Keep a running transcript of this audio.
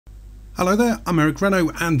Hello there, I'm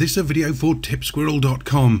Renno and this is a video for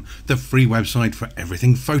tipsquirrel.com, the free website for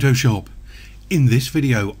everything Photoshop. In this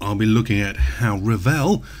video I'll be looking at how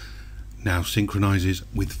Revel now synchronizes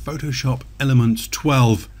with Photoshop Elements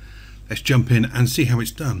 12. Let's jump in and see how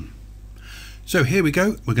it's done. So here we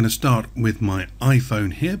go, we're going to start with my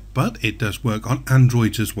iPhone here, but it does work on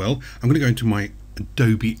Androids as well. I'm going to go into my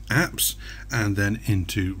Adobe apps and then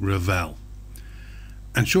into Revel.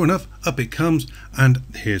 And sure enough, up it comes, and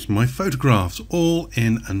here's my photographs, all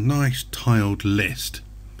in a nice tiled list.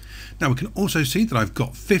 Now we can also see that I've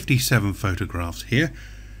got 57 photographs here.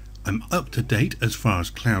 I'm up to date as far as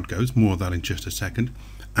cloud goes, more of that in just a second,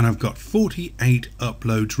 and I've got 48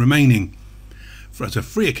 uploads remaining. As a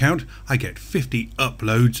free account, I get 50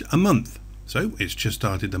 uploads a month. So it's just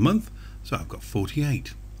started the month, so I've got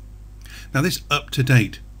 48. Now this up to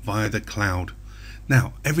date via the cloud.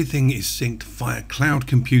 Now everything is synced via cloud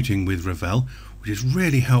computing with Revel, which is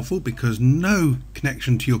really helpful because no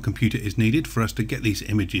connection to your computer is needed for us to get these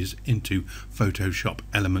images into Photoshop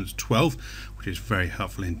Elements 12, which is very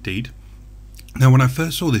helpful indeed. Now when I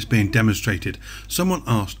first saw this being demonstrated, someone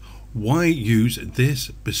asked, why use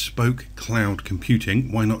this bespoke cloud computing?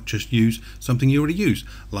 Why not just use something you already use,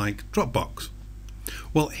 like Dropbox?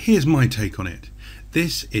 Well, here's my take on it.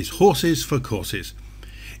 This is horses for courses.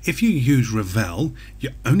 If you use Revel,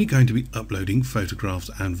 you're only going to be uploading photographs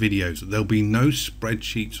and videos. There'll be no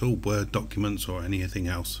spreadsheets or Word documents or anything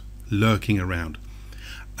else lurking around.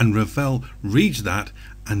 And Revel reads that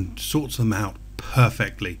and sorts them out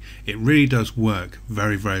perfectly. It really does work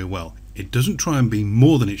very, very well. It doesn't try and be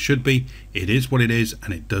more than it should be. It is what it is,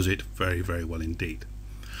 and it does it very, very well indeed.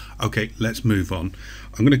 Okay, let's move on.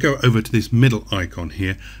 I'm going to go over to this middle icon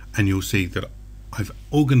here, and you'll see that I've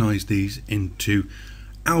organized these into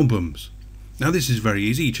albums. Now this is very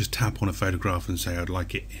easy. You just tap on a photograph and say I'd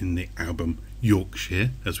like it in the album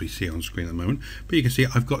Yorkshire, as we see on screen at the moment. But you can see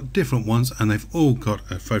I've got different ones, and they've all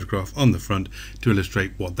got a photograph on the front to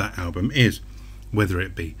illustrate what that album is, whether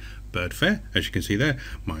it be Bird Fair, as you can see there,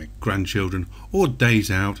 my grandchildren, or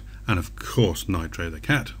Days Out, and of course Nitro the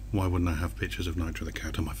cat. Why wouldn't I have pictures of Nitro the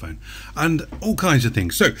cat on my phone? And all kinds of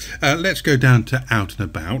things. So let's go down to Out and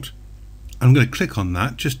About. I'm going to click on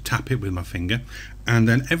that, just tap it with my finger, and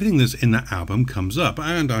then everything that's in that album comes up,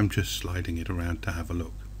 and I'm just sliding it around to have a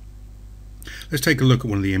look. Let's take a look at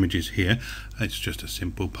one of the images here. It's just a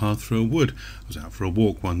simple path through a wood. I was out for a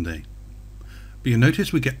walk one day. But you'll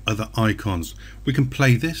notice we get other icons. We can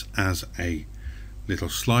play this as a little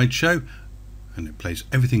slideshow, and it plays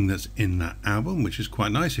everything that's in that album, which is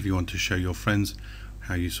quite nice if you want to show your friends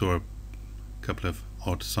how you saw a couple of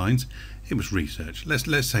odd signs. It was research.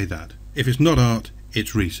 Let's say that. If it's not art,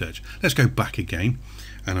 it's research. Let's go back again,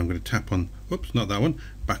 and I'm going to tap on, whoops, not that one,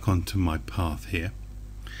 back onto my path here.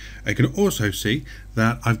 I can also see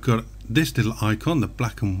that I've got this little icon, the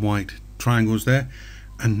black and white triangles there,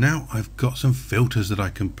 and now I've got some filters that I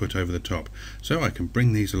can put over the top. So I can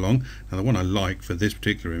bring these along. Now the one I like for this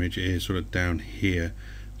particular image is sort of down here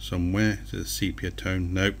somewhere. Is it a sepia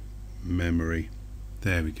tone? Nope. Memory.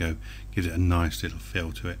 There we go. Gives it a nice little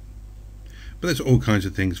feel to it. But there's all kinds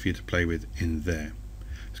of things for you to play with in there.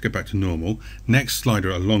 Let's go back to normal. Next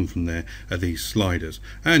slider along from there are these sliders,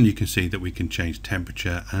 and you can see that we can change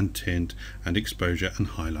temperature and tint and exposure and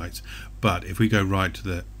highlights. But if we go right to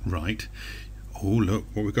the right, oh look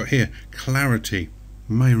what we've got here, clarity.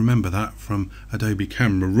 You may remember that from Adobe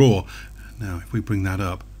Camera Raw. Now if we bring that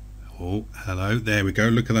up, oh hello, there we go,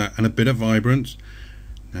 look at that, and a bit of vibrance.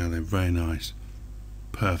 Now then, very nice,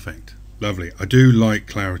 perfect, lovely. I do like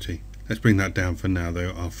clarity. Let's bring that down for now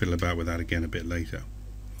though. I'll fiddle about with that again a bit later.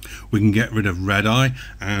 We can get rid of red eye,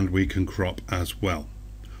 and we can crop as well.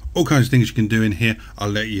 All kinds of things you can do in here. I'll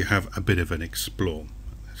let you have a bit of an explore.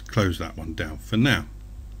 Let's close that one down for now.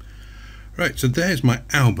 Right, so there's my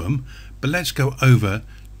album, but let's go over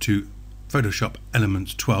to Photoshop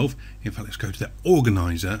Elements 12. In fact, let's go to the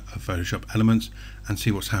organizer of Photoshop Elements and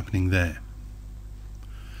see what's happening there.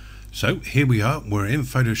 So here we are, we're in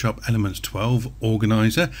Photoshop Elements 12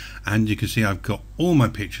 organizer, and you can see I've got all my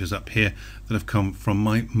pictures up here that have come from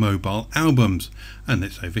my mobile albums. And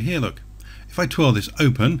it's over here, look. If I twirl this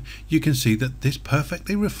open, you can see that this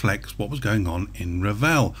perfectly reflects what was going on in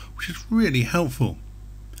Revel, which is really helpful.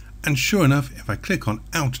 And sure enough, if I click on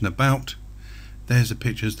Out and About, there's the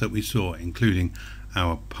pictures that we saw, including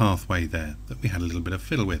our pathway there that we had a little bit of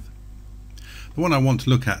fiddle with. The one I want to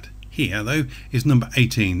look at here though is number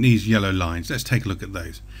 18, these yellow lines. Let's take a look at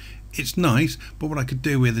those. It's nice, but what I could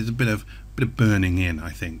do with is a bit of burning in,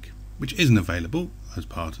 I think, which isn't available as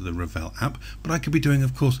part of the Revel app, but I could be doing,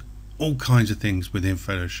 of course, all kinds of things within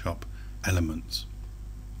Photoshop Elements.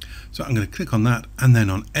 So I'm going to click on that and then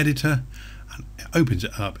on editor, and it opens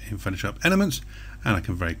it up in Photoshop Elements, and I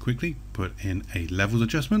can very quickly put in a levels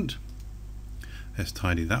adjustment. Let's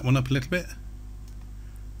tidy that one up a little bit.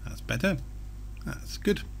 That's better. That's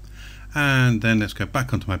good. And then let's go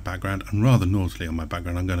back onto my background, and rather naughtily on my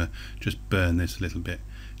background I'm going to just burn this a little bit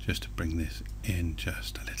just to bring this in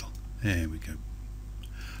just a little. There we go.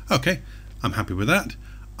 Okay, I'm happy with that.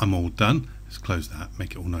 I'm all done. Let's close that,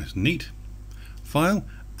 make it all nice and neat. File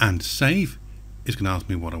and save. It's going to ask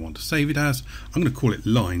me what I want to save it as. I'm going to call it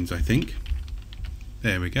lines, I think.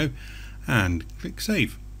 There we go. And click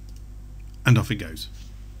save. And off it goes.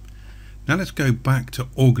 Now let's go back to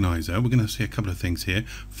Organizer. We're going to see a couple of things here.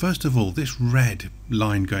 First of all, this red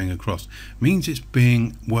line going across means it's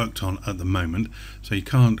being worked on at the moment, so you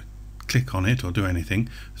can't click on it or do anything.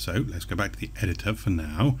 So let's go back to the editor for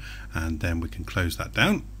now, and then we can close that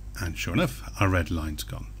down, and sure enough our red line's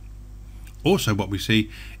gone. Also what we see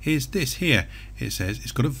is this here. It says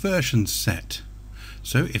it's got a version set.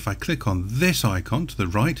 So if I click on this icon to the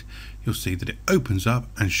right, you'll see that it opens up,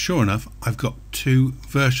 and sure enough I've got two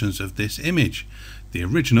versions of this image, the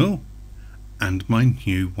original and my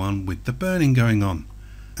new one with the burning going on.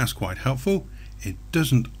 That's quite helpful. It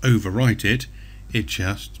doesn't overwrite it, it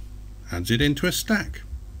just adds it into a stack.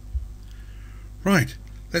 Right,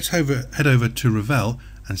 let's head over to Revel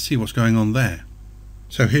and see what's going on there.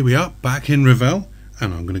 So here we are back in Revel,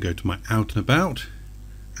 and I'm going to go to my out and about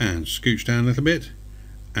and scooch down a little bit.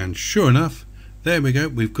 And sure enough, there we go,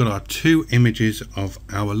 we've got our two images of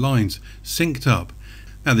our lines synced up.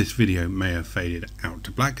 Now this video may have faded out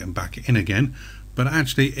to black and back in again, but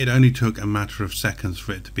actually it only took a matter of seconds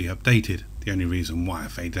for it to be updated. The only reason why I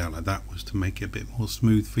faded out like that was to make it a bit more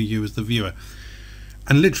smooth for you as the viewer.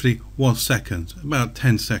 And literally was seconds, about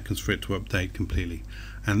 10 seconds for it to update completely.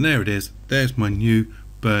 And there it is, there's my new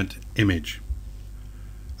burnt image.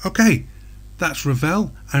 Okay. That's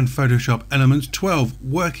Revel and Photoshop Elements 12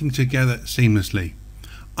 working together seamlessly.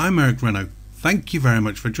 I'm Renno. Thank you very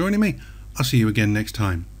much for joining me. I'll see you again next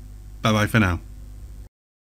time. Bye bye for now.